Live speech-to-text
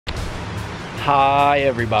Hi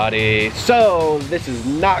everybody. So this is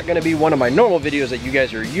not going to be one of my normal videos that you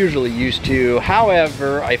guys are usually used to.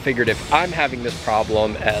 However, I figured if I'm having this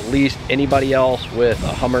problem, at least anybody else with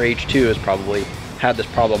a Hummer H2 has probably had this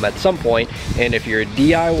problem at some point. And if you're a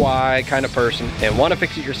DIY kind of person and want to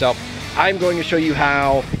fix it yourself, I'm going to show you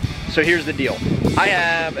how. So here's the deal. I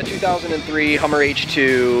have a 2003 Hummer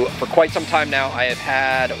H2. For quite some time now, I have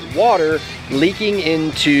had water leaking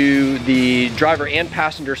into the driver and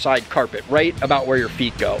passenger side carpet, right about where your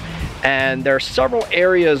feet go. And there are several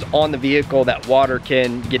areas on the vehicle that water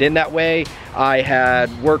can get in that way. I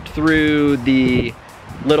had worked through the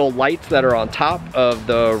little lights that are on top of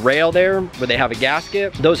the rail there where they have a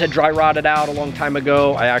gasket. Those had dry rotted out a long time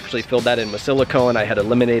ago. I actually filled that in with silicone. I had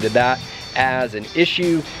eliminated that as an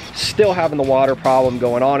issue. Still having the water problem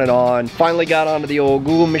going on and on. Finally got onto the old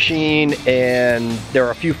Google machine, and there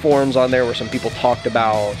are a few forums on there where some people talked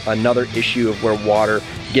about another issue of where water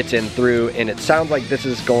gets in through, and it sounds like this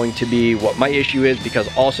is going to be what my issue is,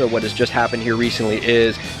 because also what has just happened here recently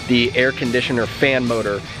is the air conditioner fan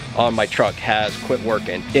motor on my truck has quit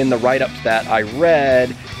working. In the write-ups that I read,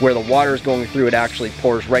 where the water is going through, it actually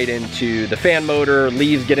pours right into the fan motor,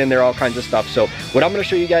 leaves get in there, all kinds of stuff. So what I'm going to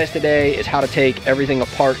show you guys today is how to take everything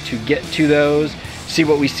apart to get to those, see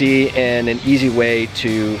what we see, and an easy way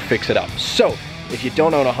to fix it up. So if you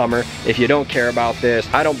don't own a Hummer, if you don't care about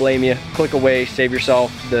this, I don't blame you. Click away, save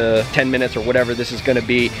yourself the 10 minutes or whatever this is going to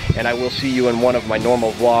be, and I will see you in one of my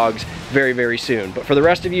normal vlogs very, very soon. But for the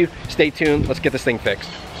rest of you, stay tuned. Let's get this thing fixed.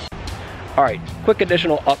 Alright, quick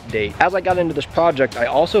additional update. As I got into this project, I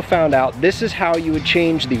also found out this is how you would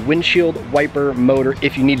change the windshield wiper motor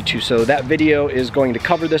if you needed to. So that video is going to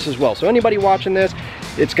cover this as well. So anybody watching this,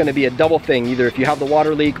 it's going to be a double thing. Either if you have the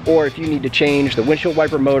water leak or if you need to change the windshield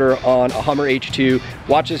wiper motor on a Hummer H2,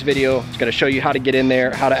 watch this video. It's going to show you how to get in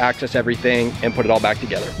there, how to access everything, and put it all back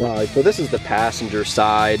together. Alright, so this is the passenger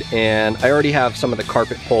side, and I already have some of the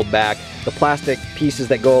carpet pulled back. The plastic pieces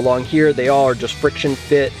that go along here, they all are just friction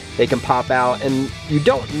fit. They can pop out, and you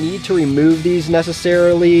don't need to remove these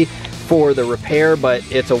necessarily for the repair, but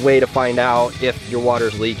it's a way to find out if your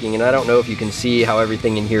water's leaking. And I don't know if you can see how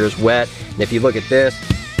everything in here is wet. And if you look at this,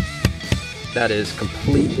 that is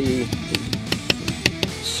completely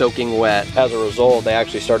soaking wet. As a result, they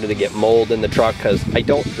actually started to get mold in the truck, because I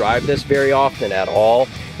don't drive this very often at all.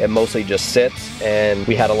 It mostly just sits, and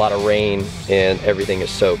we had a lot of rain and everything is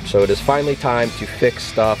soaked. So it is finally time to fix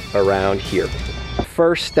stuff around here.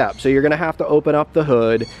 First step, so you're gonna have to open up the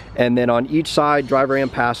hood, and then on each side, driver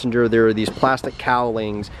and passenger, there are these plastic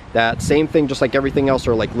cowlings that, same thing, just like everything else,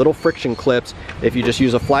 are like little friction clips. If you just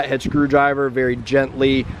use a flathead screwdriver, very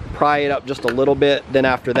gently pry it up just a little bit, then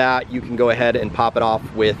after that you can go ahead and pop it off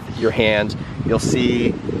with your hands. You'll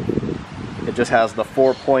see it just has the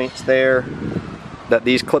 4 points there that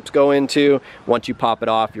these clips go into. Once you pop it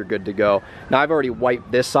off, you're good to go. Now I've already wiped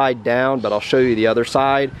this side down, but I'll show you the other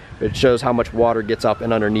side. It shows how much water gets up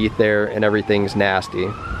and underneath there, and everything's nasty.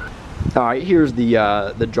 All right, here's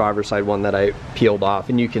the driver's side one that I peeled off,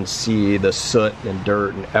 and you can see the soot and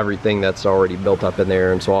dirt and everything that's already built up in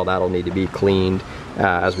there, and so all that'll need to be cleaned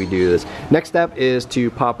as we do this. Next step is to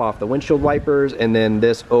pop off the windshield wipers, and then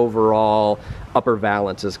this overall upper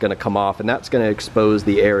valance is going to come off, and that's going to expose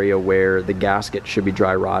the area where the gasket should be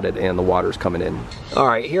dry rotted and the water's coming in. All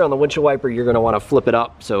right, here on the windshield wiper, you're going to want to flip it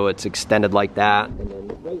up so it's extended like that, and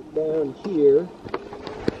then right down here,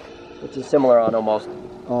 which is similar on almost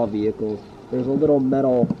all vehicles, there's a little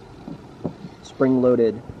metal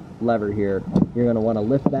spring-loaded lever here. You're going to want to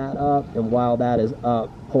lift that up, and while that is up,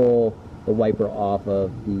 pull the wiper off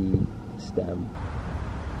of the stem.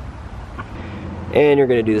 And you're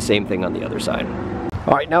going to do the same thing on the other side.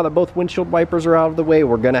 All right, now that both windshield wipers are out of the way,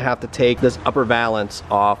 we're going to have to take this upper valance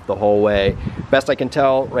off the whole way. Best I can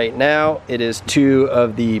tell right now, it is 2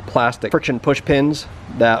 of the plastic friction push pins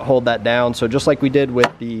that hold that down. So just like we did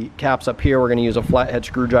with the caps up here, we're going to use a flathead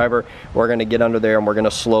screwdriver. We're going to get under there and we're going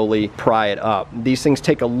to slowly pry it up. These things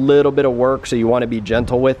take a little bit of work, so you want to be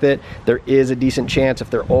gentle with it. There is a decent chance, if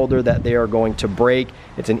they're older, that they are going to break.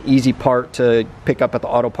 It's an easy part to pick up at the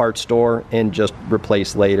auto parts store and just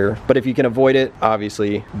replace later. But if you can avoid it,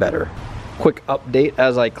 obviously better. Quick update,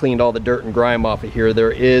 as I cleaned all the dirt and grime off of here,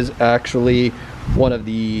 there is actually one of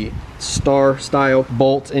the star style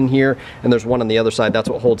bolts in here, and there's one on the other side. That's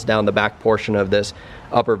what holds down the back portion of this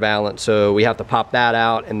upper valance. So we have to pop that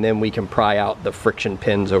out, and then we can pry out the friction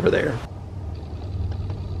pins over there.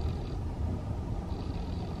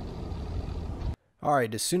 All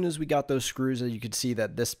right, as soon as we got those screws, you could see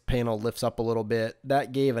that this panel lifts up a little bit.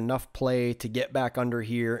 That gave enough play to get back under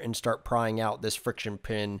here and start prying out this friction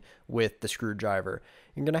pin with the screwdriver.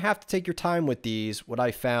 You're going to have to take your time with these. What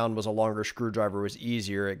I found was a longer screwdriver was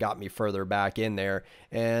easier. It got me further back in there.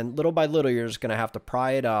 And little by little, you're just going to have to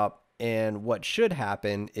pry it up. And what should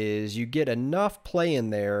happen is you get enough play in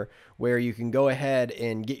there where you can go ahead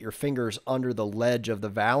and get your fingers under the ledge of the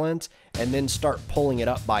valance and then start pulling it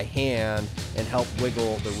up by hand and help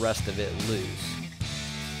wiggle the rest of it loose.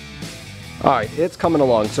 All right, it's coming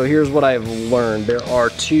along. So here's what I've learned. There are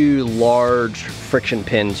two large friction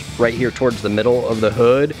pins right here towards the middle of the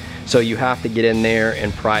hood. So you have to get in there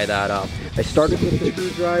and pry that up. I started with the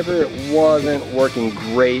screwdriver. It wasn't working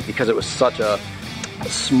great because it was such a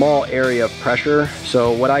small area of pressure.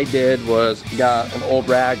 So what I did was got an old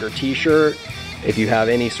rag or t-shirt. If you have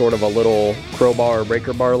any sort of a little crowbar or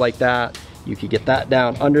breaker bar like that, you could get that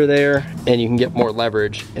down under there and you can get more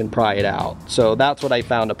leverage and pry it out. So that's what I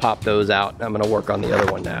found to pop those out. I'm gonna work on the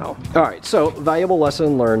other one now. All right, so valuable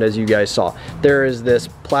lesson learned, as you guys saw. There is this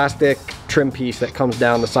plastic trim piece that comes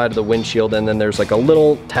down the side of the windshield, and then there's like a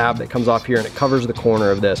little tab that comes off here and it covers the corner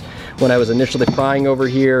of this. When I was initially prying over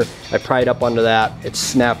here, I pried up under that, it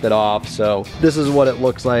snapped it off. So this is what it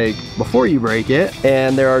looks like before you break it.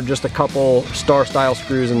 And there are just a couple star style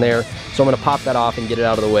screws in there. So I'm gonna pop that off and get it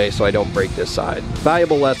out of the way so I don't break this side.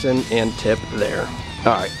 Valuable lesson and tip there.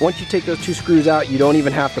 All right, once you take those two screws out, you don't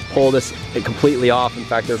even have to pull this completely off. In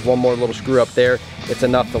fact, there's one more little screw up there. It's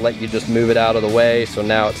enough to let you just move it out of the way, so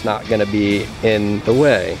now it's not gonna be in the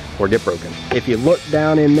way or get broken. If you look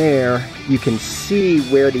down in there, you can see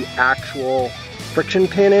where the actual friction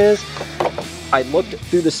pin is. I looked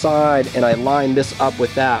through the side and I lined this up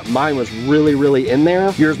with that. Mine was really in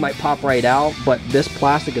there. Yours might pop right out, but this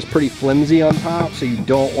plastic is pretty flimsy on top, so you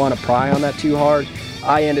don't wanna pry on that too hard.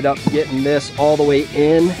 I ended up getting this all the way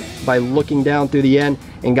in by looking down through the end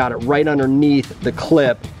and got it right underneath the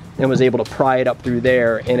clip and was able to pry it up through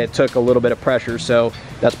there, and it took a little bit of pressure. So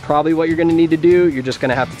that's probably what you're gonna need to do. You're just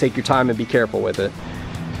gonna have to take your time and be careful with it.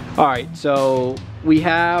 All right, so we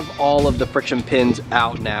have all of the friction pins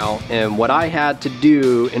out now, and what I had to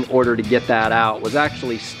do in order to get that out was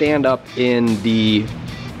actually stand up in the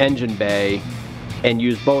engine bay and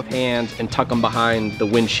use both hands and tuck them behind the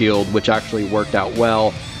windshield, which actually worked out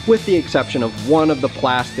well, with the exception of one of the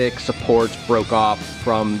plastic supports broke off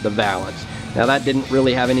from the valance. Now that didn't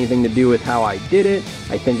really have anything to do with how I did it.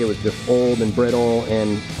 I think it was just old and brittle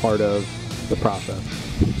and part of the process.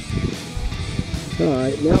 All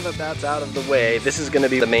right, now that that's out of the way, this is gonna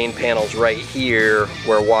be the main panels right here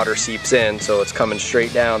where water seeps in, so it's coming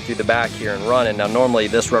straight down through the back here and running. Now normally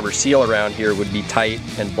this rubber seal around here would be tight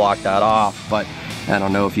and block that off, but I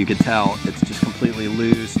don't know if you could tell, it's just completely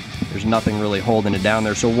loose. There's nothing really holding it down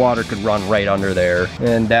there, so water could run right under there.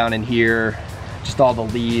 And down in here, just all the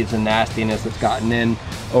leaves and nastiness that's gotten in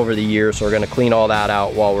over the years, so we're gonna clean all that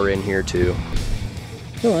out while we're in here too.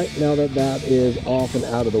 All right, now that that is off and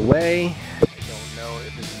out of the way, I don't know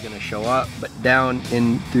if this is gonna show up, but down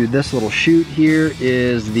in through this little chute here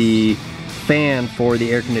is the fan for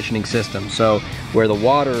the air conditioning system. So where the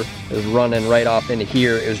water is running right off into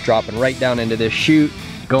here is dropping right down into this chute,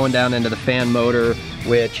 going down into the fan motor,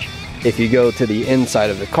 which if you go to the inside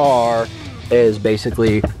of the car is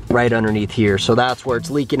basically right underneath here. So that's where it's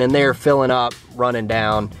leaking in there, filling up, running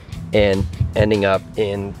down, and ending up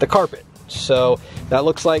in the carpet. So that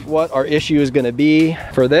looks like what our issue is gonna be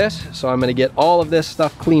for this. So I'm gonna get all of this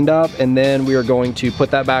stuff cleaned up, and then we are going to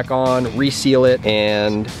put that back on, reseal it,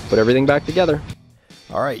 and put everything back together.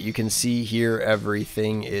 All right, you can see here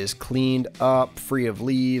everything is cleaned up, free of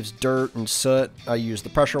leaves, dirt, and soot. I used the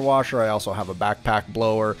pressure washer. I also have a backpack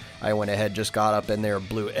blower. I went ahead, just got up in there,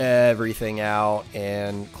 blew everything out,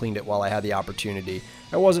 and cleaned it while I had the opportunity.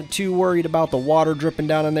 I wasn't too worried about the water dripping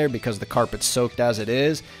down in there because the carpet's soaked as it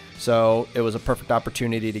is. So it was a perfect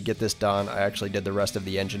opportunity to get this done. I actually did the rest of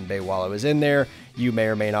the engine bay while I was in there. You may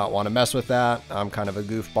or may not want to mess with that. I'm kind of a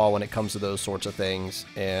goofball when it comes to those sorts of things,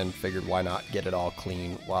 and figured why not get it all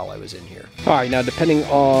clean while I was in here. All right, now depending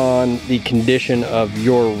on the condition of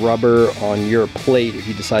your rubber on your plate, if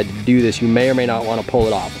you decide to do this, you may or may not want to pull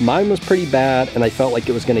it off. Mine was pretty bad, and I felt like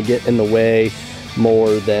it was going to get in the way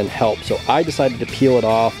more than help. So I decided to peel it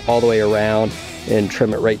off all the way around and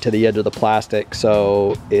trim it right to the edge of the plastic,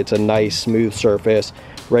 so it's a nice smooth surface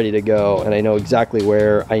ready to go, and I know exactly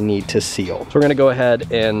where I need to seal. So we're gonna go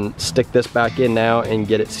ahead and stick this back in now and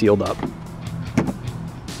get it sealed up.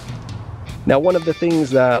 Now, one of the things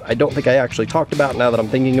that I don't think I actually talked about now that I'm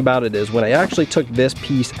thinking about it is when I actually took this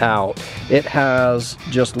piece out, it has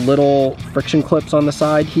just little friction clips on the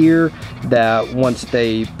side here that once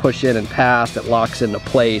they push in and pass, it locks into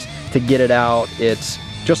place. To get it out, it's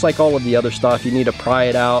just like all of the other stuff. You need to pry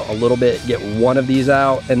it out a little bit, get one of these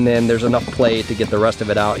out, and then there's enough play to get the rest of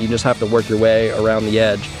it out. You just have to work your way around the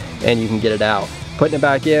edge and you can get it out. Putting it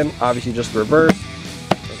back in, obviously just reverse,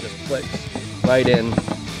 it just clicks right in,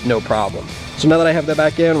 no problem. So now that I have that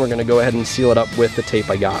back in, we're gonna go ahead and seal it up with the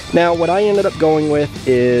tape I got. Now, what I ended up going with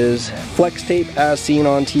is flex tape as seen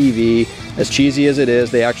on TV. As cheesy as it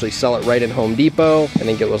is, they actually sell it right in Home Depot. I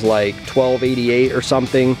think it was like $12.88 or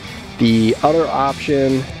something. The other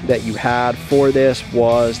option that you had for this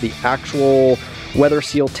was the actual weather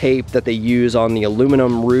seal tape that they use on the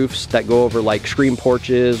aluminum roofs that go over like screen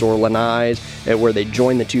porches or lanais, where they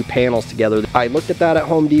join the two panels together. I looked at that at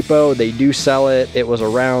Home Depot. They do sell it. It was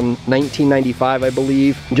around $19.95, I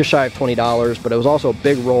believe, just shy of $20, but it was also a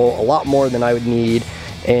big roll, a lot more than I would need.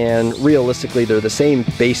 And realistically, they're the same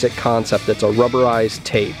basic concept. It's a rubberized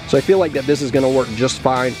tape. So I feel like that this is gonna work just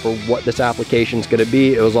fine for what this application is gonna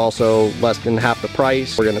be. It was also less than half the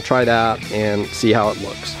price. We're gonna try that and see how it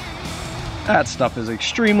looks. That stuff is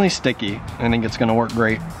extremely sticky. I think it's gonna work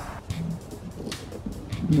great.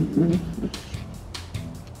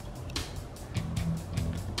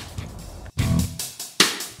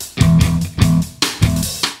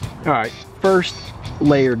 All right, first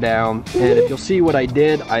layer down, and if you'll see what I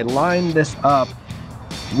did, I lined this up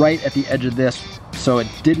right at the edge of this so it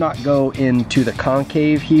did not go into the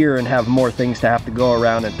concave here and have more things to have to go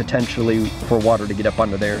around and potentially for water to get up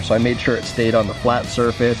under there. So I made sure it stayed on the flat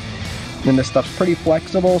surface. And this stuff's pretty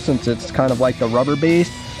flexible since it's kind of like the rubber base.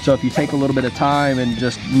 So if you take a little bit of time and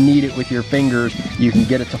just knead it with your fingers, you can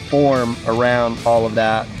get it to form around all of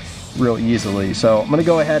that real easily. So I'm gonna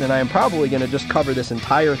go ahead and I am probably gonna just cover this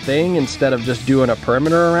entire thing instead of just doing a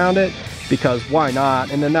perimeter around it, because why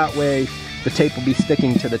not? And then that way the tape will be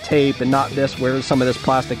sticking to the tape and not this where some of this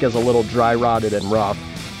plastic is a little dry rotted and rough.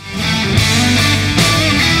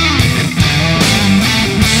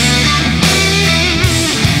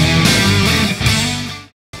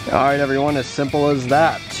 All right, everyone, as simple as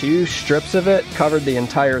that. 2 strips of it covered the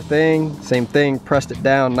entire thing. Same thing, pressed it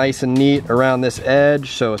down nice and neat around this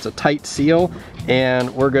edge so it's a tight seal,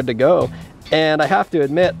 and we're good to go. And I have to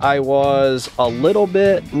admit, I was a little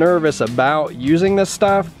bit nervous about using this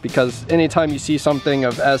stuff because anytime you see something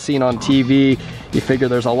of as seen on TV, you figure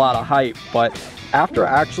there's a lot of hype. But after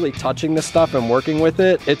actually touching this stuff and working with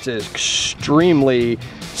it, it's extremely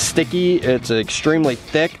sticky, it's extremely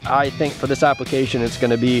thick. I think for this application it's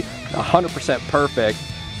going to be 100% perfect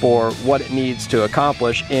for what it needs to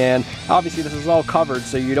accomplish. And obviously this is all covered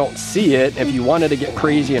so you don't see it. If you wanted to get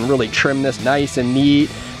crazy and really trim this nice and neat,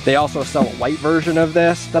 they also sell a white version of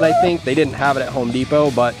this that I think they didn't have it at Home Depot,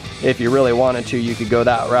 but if you really wanted to, you could go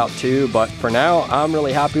that route too. But for now, I'm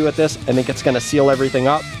really happy with this. I think it's going to seal everything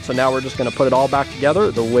up. So now we're just going to put it all back together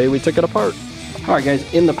the way we took it apart. All right,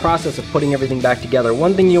 guys, in the process of putting everything back together,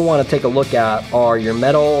 one thing you want to take a look at are your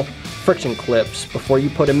metal friction clips before you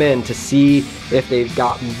put them in to see if they've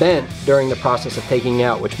gotten bent during the process of taking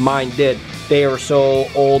out, which mine did. They are so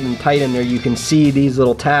old and tight in there, you can see these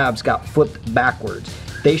little tabs got flipped backwards.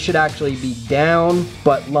 They should actually be down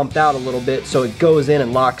but lumped out a little bit so it goes in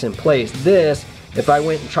and locks in place. This, if I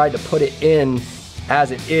went and tried to put it in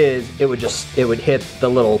as it is, it would hit the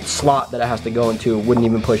little slot that it has to go into. It wouldn't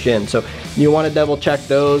even push in. So you want to double check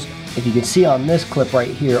those. If you can see on this clip right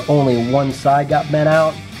here, only one side got bent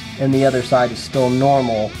out and the other side is still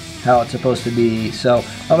normal how it's supposed to be. So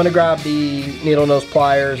I'm going to grab the needle nose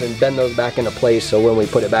pliers and bend those back into place so when we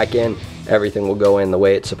put it back in, everything will go in the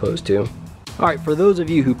way it's supposed to. All right, for those of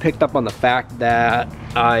you who picked up on the fact that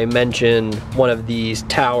I mentioned one of these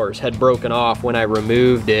towers had broken off when I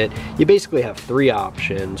removed it, you basically have 3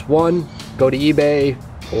 options. 1, go to eBay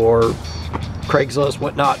or Craigslist,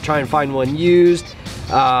 whatnot, try and find one used.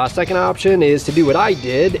 Second option is to do what I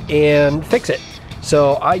did and fix it.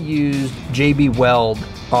 So I used JB Weld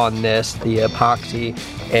on this, the epoxy,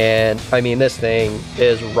 and I mean, this thing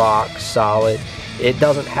is rock solid. It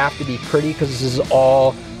doesn't have to be pretty because this is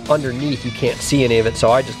all underneath, you can't see any of it,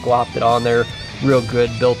 so I just glopped it on there real good,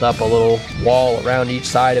 built up a little wall around each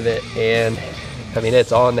side of it, and I mean,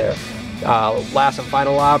 it's on there. Last and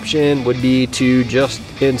final option would be to just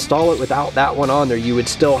install it without that one on there. You would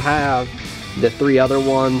still have the 3 other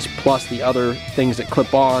ones plus the other things that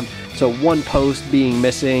clip on, so one post being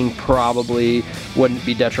missing probably wouldn't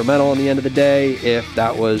be detrimental in the end of the day if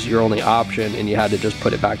that was your only option and you had to just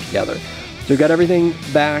put it back together. So we've got everything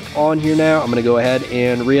back on here now. I'm going to go ahead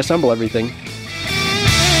and reassemble everything.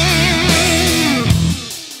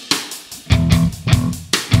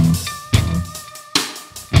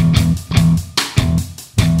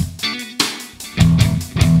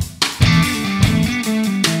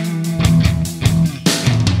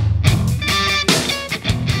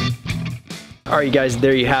 Alright guys,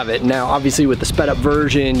 there you have it. Now obviously with the sped up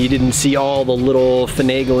version, you didn't see all the little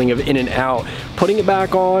finagling of in and out. Putting it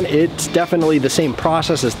back on, it's definitely the same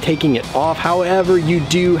process as taking it off. However, you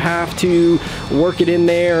do have to work it in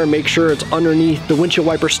there, make sure it's underneath the windshield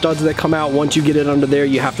wiper studs that come out. Once you get it under there,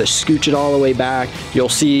 you have to scooch it all the way back. You'll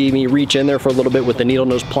see me reach in there for a little bit with the needle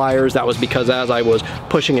nose pliers. That was because as I was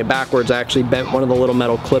pushing it backwards, I actually bent one of the little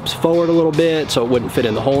metal clips forward a little bit so it wouldn't fit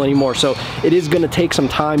in the hole anymore. So it is going to take some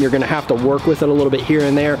time. You're going to have to work with it a little bit here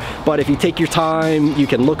and there, but if you take your time, you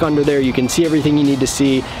can look under there, you can see everything you need to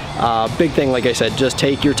see. Big thing, like I said, just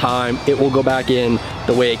take your time. It will go back in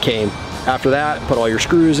the way it came. After that, put all your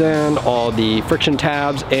screws in, all the friction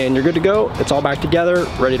tabs, and you're good to go. It's all back together,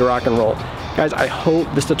 ready to rock and roll. Guys, I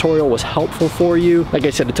hope this tutorial was helpful for you. Like I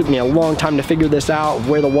said, it took me a long time to figure this out,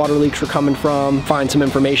 where the water leaks were coming from, find some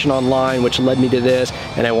information online, which led me to this,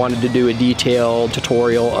 and I wanted to do a detailed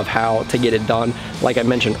tutorial of how to get it done. Like I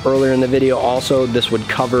mentioned earlier in the video, also, this would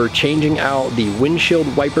cover changing out the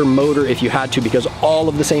windshield wiper motor if you had to, because all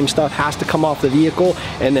of the same stuff has to come off the vehicle,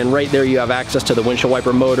 and then right there you have access to the windshield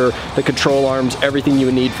wiper motor, the control arms, everything you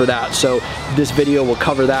would need for that. So this video will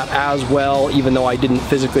cover that as well, even though I didn't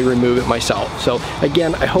physically remove it myself. So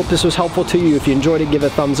again, I hope this was helpful to you. If you enjoyed it, give it a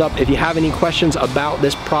thumbs up. If you have any questions about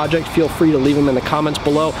this project, feel free to leave them in the comments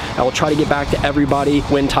below. I will try to get back to everybody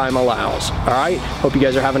when time allows. All right, hope you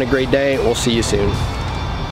guys are having a great day. We'll see you soon.